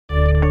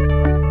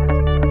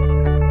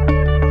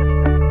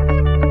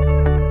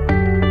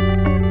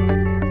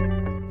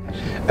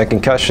A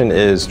concussion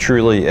is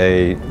truly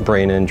a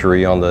brain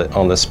injury on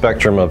the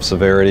spectrum of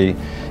severity.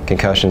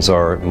 Concussions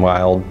are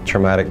mild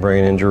traumatic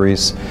brain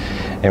injuries,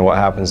 and what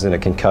happens in a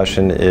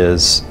concussion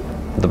is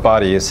the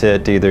body is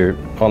hit either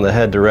on the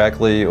head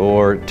directly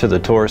or to the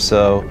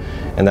torso,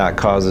 and that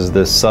causes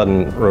this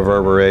sudden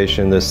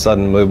reverberation, this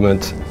sudden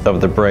movement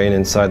of the brain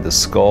inside the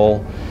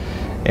skull.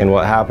 And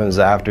what happens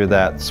after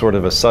that sort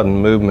of a sudden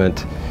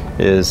movement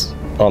is,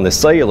 on the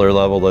cellular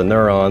level, the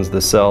neurons,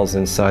 the cells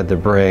inside the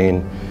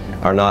brain,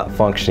 are not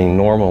functioning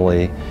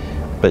normally,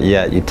 but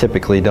yet you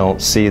typically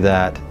don't see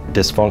that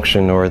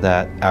dysfunction or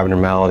that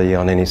abnormality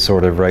on any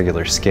sort of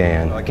regular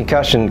scan. A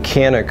concussion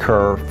can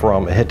occur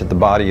from a hit to the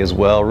body as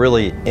well.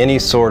 Really any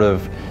sort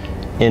of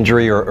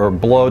injury or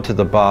blow to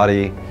the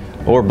body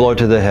or blow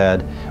to the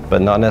head,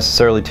 but not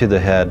necessarily to the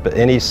head, but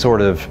any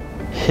sort of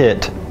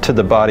hit to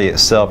the body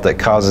itself that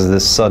causes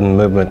this sudden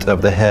movement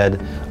of the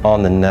head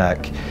on the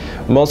neck.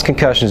 Most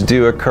concussions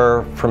do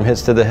occur from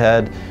hits to the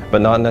head,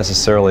 but not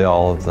necessarily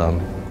all of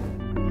them.